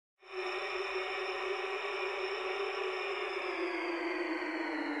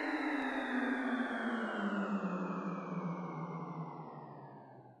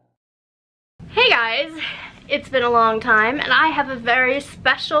guys, it's been a long time and I have a very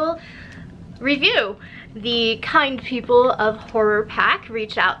special review. The kind people of Horror Pack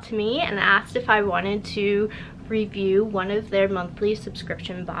reached out to me and asked if I wanted to review one of their monthly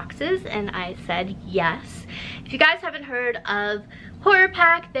subscription boxes, and I said yes. If you guys haven't heard of Horror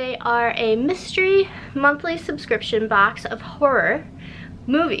Pack, they are a mystery monthly subscription box of horror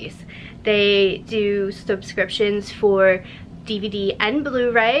movies. They do subscriptions for DVD and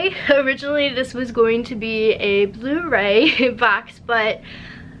Blu-ray. Originally this was going to be a Blu-ray box, but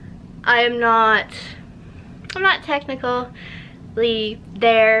I'm not technically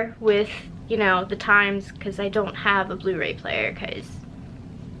there with, you know, the times, because I don't have a Blu-ray player, because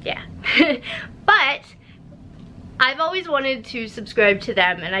yeah. But I've always wanted to subscribe to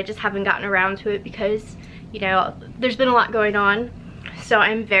them and I just haven't gotten around to it because, you know, there's been a lot going on. So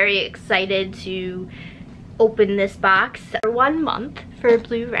I'm very excited to open this box. For 1 month for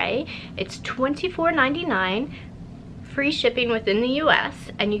Blu-ray, it's $24.99, free shipping within the US,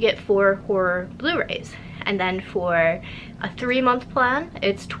 and you get 4 horror Blu-rays. And then for a 3-month plan,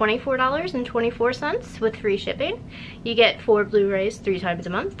 it's $24.24 with free shipping. You get 4 Blu-rays 3 times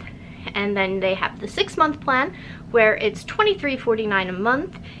a month. And then they have the 6-month plan where it's $23.49 a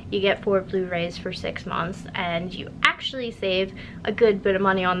month. You get 4 Blu-rays for 6 months, and you actually save a good bit of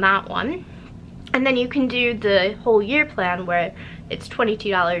money on that one. And then you can do the whole year plan where it's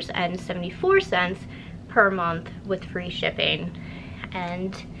 $22.74 per month with free shipping.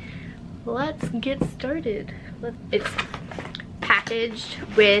 And let's get started. It's packaged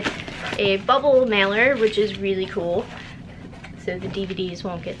with a bubble mailer, which is really cool, so the DVDs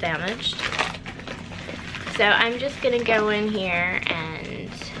won't get damaged. So I'm just gonna go in here and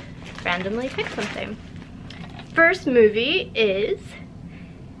randomly pick something. First movie is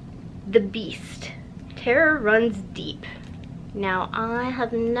The Beast, Terror Runs Deep. Now, I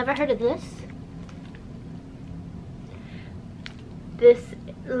have never heard of this. This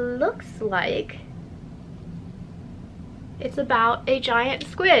looks like it's about a giant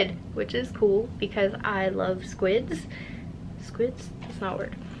squid, which is cool because I love squids. Squids? That's not a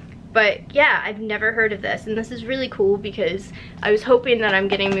word. But yeah, I've never heard of this, and this is really cool because I was hoping that I'm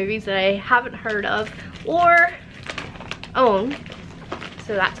getting movies that I haven't heard of or own,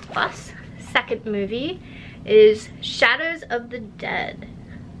 so that's a plus. Second movie is Shadows of the Dead.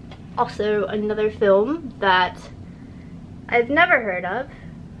 Also another film that I've never heard of.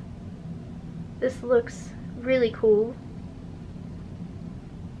 This looks really cool.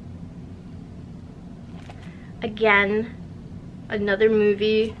 Again, another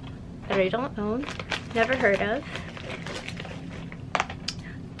movie that I don't own, never heard of.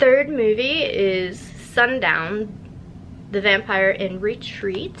 Third movie is Sundown, The Vampire in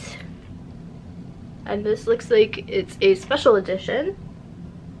Retreat. And this looks like it's a special edition.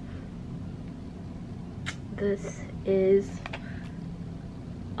 This is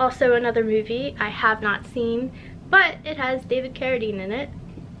also another movie I have not seen, but it has David Carradine in it,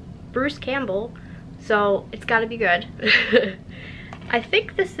 Bruce Campbell, so it's gotta be good. I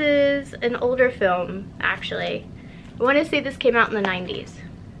think this is an older film, actually. I want to say this came out in the 90s,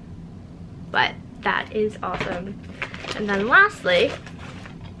 but that is awesome. And then lastly,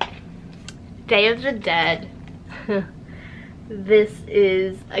 Day of the Dead. This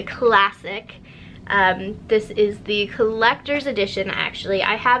is a classic. This is the collector's edition, actually.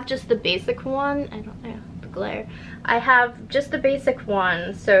 I have just the basic one. I don't know, the glare. I have just the basic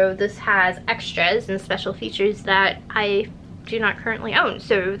one, so this has extras and special features that I do not currently own,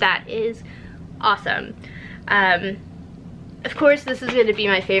 so that is awesome. Of course, this is going to be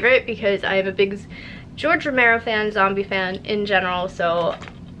my favorite because I am a big George Romero fan, zombie fan in general, so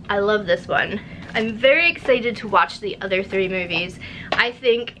I love this one. I'm very excited to watch the other 3 movies. I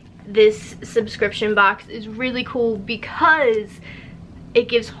think this subscription box is really cool because it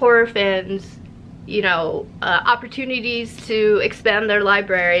gives horror fans, you know, opportunities to expand their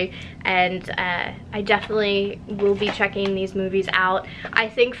library, and I definitely will be checking these movies out. I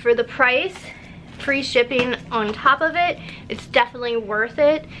think for the price, free shipping on top of it, it's definitely worth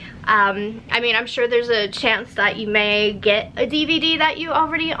it. I mean, I'm sure there's a chance that you may get a DVD that you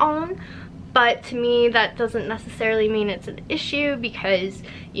already own, but to me that doesn't necessarily mean it's an issue because,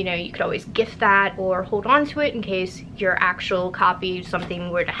 you know, you could always gift that or hold on to it in case your actual copy,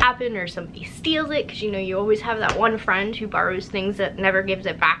 something were to happen or somebody steals it, because, you know, you always have that one friend who borrows things that never gives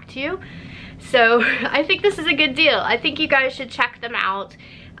it back to you. So I think this is a good deal. I think you guys should check them out.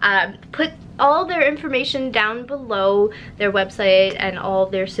 Put all their information down below, their website and all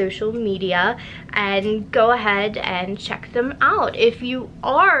their social media, and go ahead and check them out. If you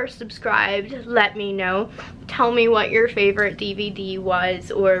are subscribed, let me know. Tell me what your favorite DVD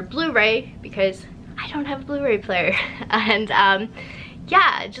was, or Blu-ray, because I don't have a Blu-ray player. And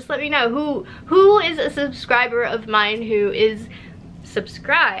yeah, just let me know who is a subscriber of mine who is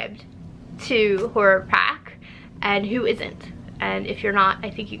subscribed to Horror Pack and who isn't. And if you're not, I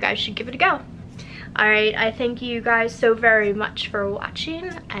think you guys should give it a go. Alright, I thank you guys so very much for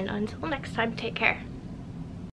watching, and until next time, take care.